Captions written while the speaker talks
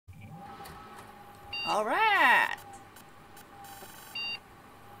Alright!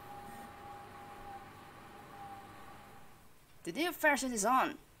 The new version is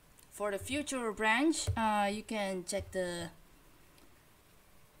on. For the future branch, you can check the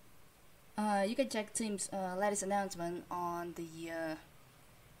team's latest announcement on the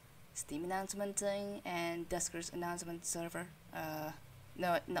Steam announcement thing and Duskers announcement server.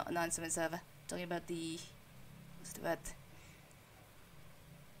 No, not announcement server. Talking about the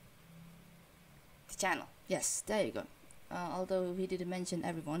the channel. Yes, there you go. Although he didn't mention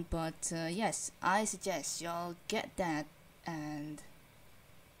everyone, but yes, I suggest y'all get that and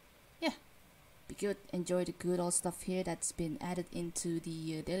yeah, be good. Enjoy the good old stuff here that's been added into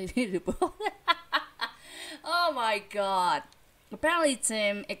the daily readable. Oh my god! Apparently,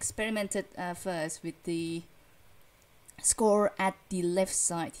 Tim experimented first with the score at the left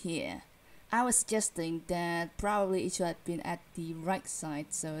side here. I was suggesting that probably it should have been at the right side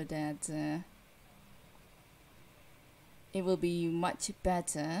so that it will be much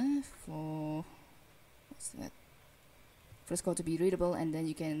better for for the score to be readable, and then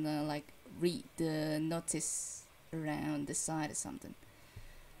you can like read the notice around the side or something.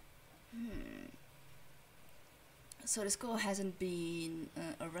 So the score hasn't been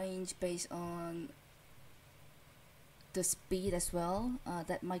arranged based on the speed as well.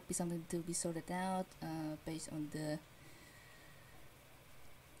 That might be something to be sorted out based on the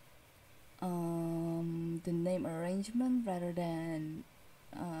name arrangement rather than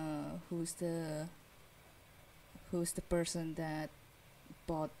who's the person that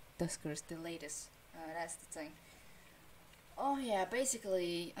bought Duskers the latest. That's the thing. Oh yeah,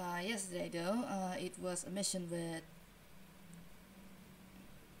 basically yesterday though it was a mission with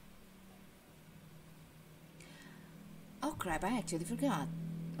oh crap, I actually forgot.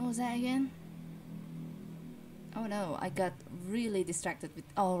 What was that again? Oh no, I got really distracted with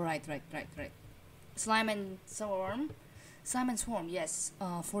right. Slime and Swarm. Slime and Swarm, yes.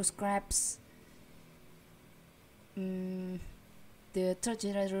 For scraps. The third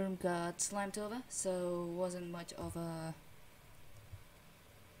generator room got slimed over, so wasn't much of a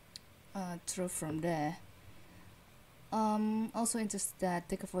throw from there. Also interested that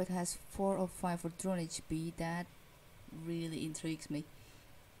Deck of Void has 4 or 5 for drone HP. That really intrigues me.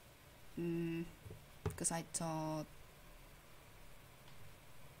 Because I thought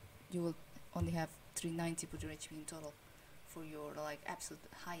you will only have 390 per drone HP in total for your like absolute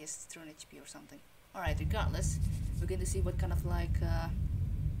highest drone HP or something. Alright, regardless, we're going to see what kind of like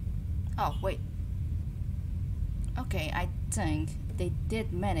oh wait, okay, I think they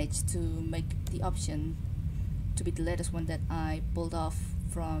did manage to make the option to be the latest one that I pulled off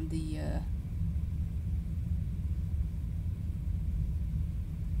from the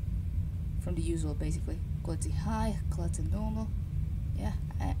usual, basically. Quality high, quality normal. Yeah,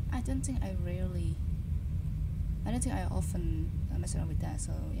 I don't think I often mess around with that,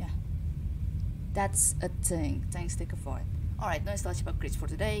 so yeah. That's a thing. Thanks, Stick of Void. Alright, no installation upgrades for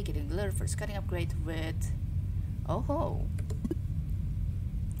today. Getting the alert for cutting upgrade with oh ho.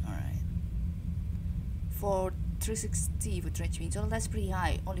 Alright. For 360 with range means, so that's pretty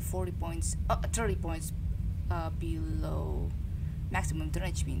high. Only 40 points 30 points below maximum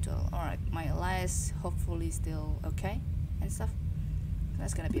range mean total. Alright, my Elias hopefully still okay and stuff. So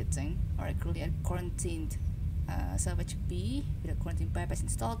that's gonna be a thing. Alright, currently at quarantined salvage B with a quarantine bypass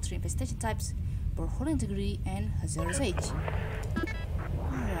installed, 3 infestation types, for holding degree and hazardous age.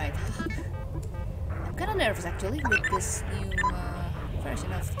 Alright. I'm kinda nervous actually with this new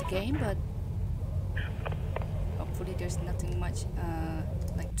version of the game, but hopefully there's nothing much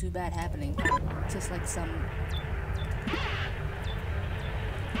like too bad happening. Just like some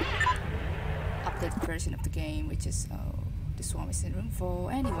updated version of the game, which is the Swarm is in room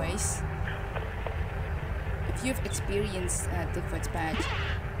 4. Anyways, if you've experienced the first patch,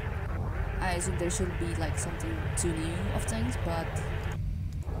 I assume there should be like something too new of things, but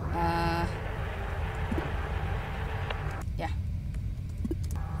yeah,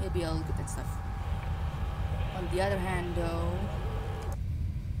 it'll be all good and stuff. On the other hand though,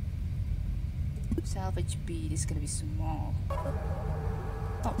 salvage speed is gonna be small.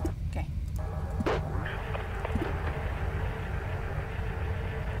 Oh, okay.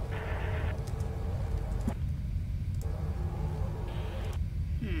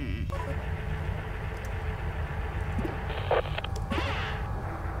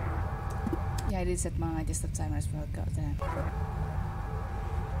 Yeah, I did set my desktop timer as well, got that.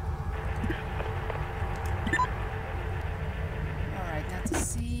 Alright, now to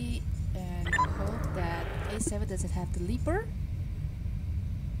see and hope that A7 doesn't have the leaper.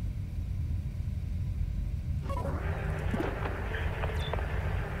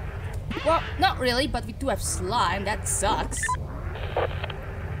 Well, not really, but we do have slime. That sucks.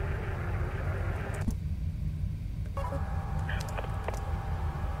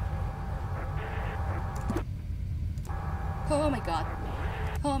 Oh my god.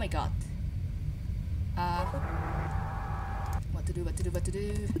 Oh my god. What to do, what to do, what to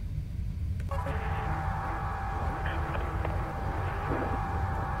do?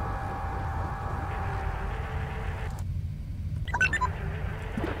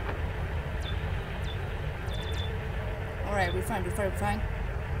 Alright, we're fine, we're fine, we're fine.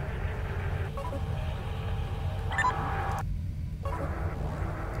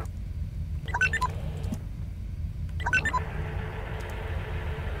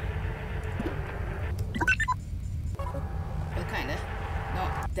 Well, kinda.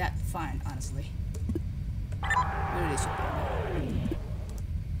 Not that fine, honestly. We really should be.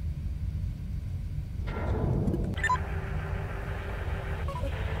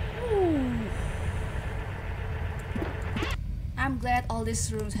 I'm glad all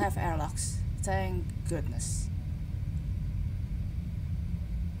these rooms have airlocks. Thank goodness.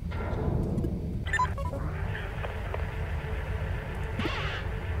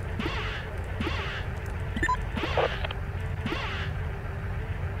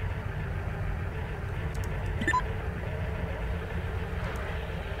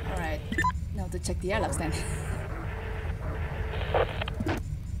 Alright, now to check the airlocks then.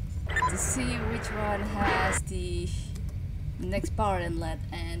 To see which one has the next power inlet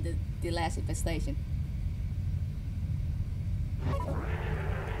and the last infestation.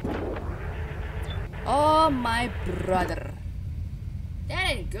 Oh my brother.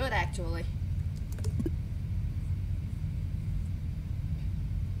 That ain't good actually.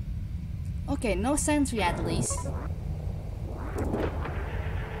 Okay, no sentry at least.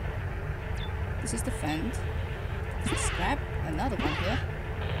 This is the vent. This is scrap. Another one here.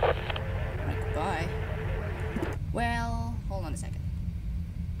 Alright, goodbye. Well, hold on a second.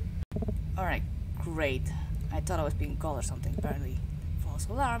 Alright, great. I thought I was being called or something. Apparently, false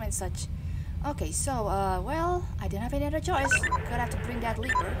alarm and such. Okay, so, well, I didn't have any other choice. Gonna have to bring that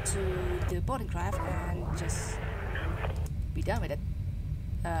leaper to the boarding craft and just be done with it.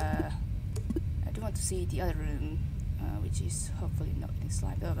 I do want to see the other room, which is hopefully not getting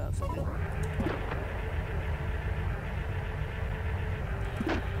slimed over or something.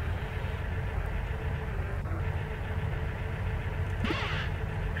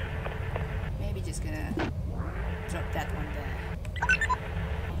 Maybe just gonna drop that one there.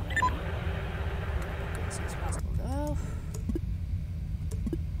 As soon as possible though.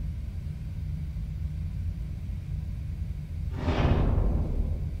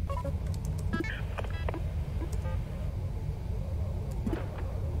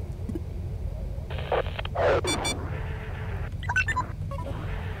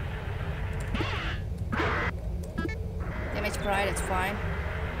 Damage pride, it's fine.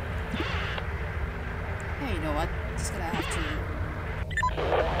 Hey, you know what? Just gonna have to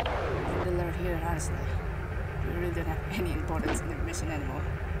put the alert here, honestly. We really don't have any importance in the mission anymore.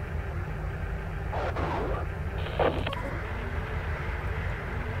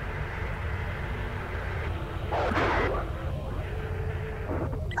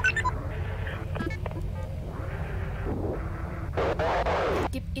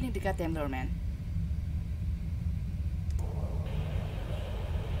 Keep eating the goddamn lure, man.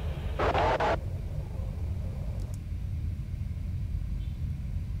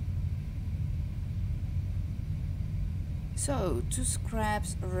 So, 2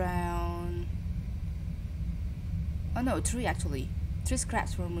 scraps around... Oh no, 3 actually. 3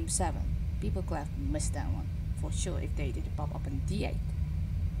 scraps from room 7. People could have missed that one, for sure, if they did pop up in D8.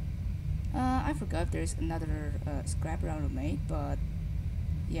 I forgot if there's another scrap around room 8, but...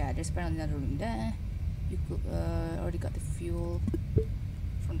 Yeah, there's apparently another room there. You could, already got the fuel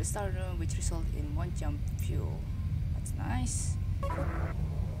from the start room, which resulted in 1 jump fuel. That's nice.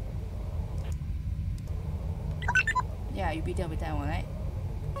 Yeah, you be done with that one, right?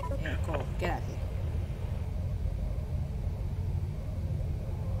 Yeah, cool. Get out of here.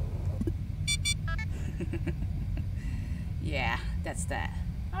 Yeah, that's that.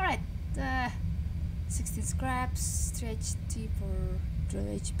 Alright, 16 scraps, 3 HT for drill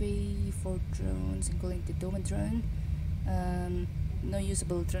HP, 4 drones, including the Doman drone. No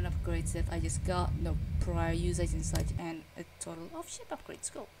usable drone upgrades that I just got, no prior usage and such, and a total of ship upgrades.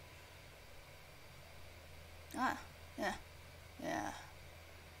 Cool. Yeah.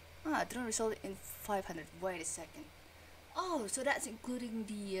 Drone resulted in 500. Wait a second. Oh, so that's including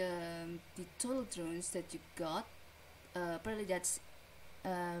the total drones that you got. Apparently that's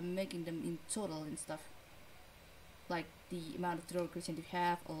making them in total and stuff. like the amount of drone quotient you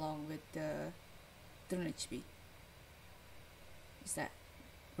have along with the drone HP. Is that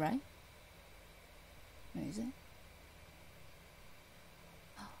right? No, is it?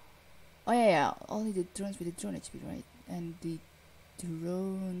 Oh yeah, only the drones with the drone HP, right? And the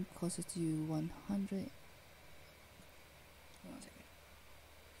drone costs you 100. Hold on a second.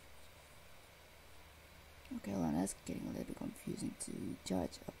 Okay, well, that's getting a little bit confusing to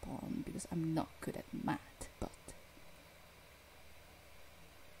judge upon because I'm not good at math, but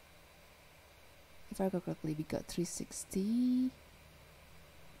if I recall correctly, we got 360,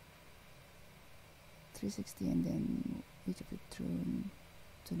 and then each of the drone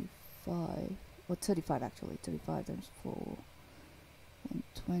 25 or 35 actually, 35 times 4,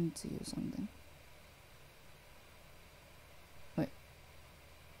 120 or something. Wait,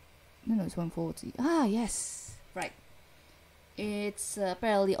 no, it's 140. Ah, yes, right. It's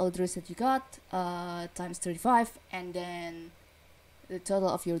apparently all the drones that you got times 35, and then the total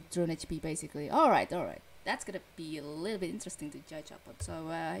of your drone HP basically. Alright, that's gonna be a little bit interesting to judge upon.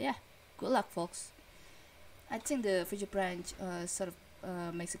 So yeah, good luck folks. I think the feature branch sort of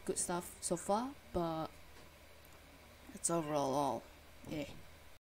makes a good stuff so far, but it's overall all yeah.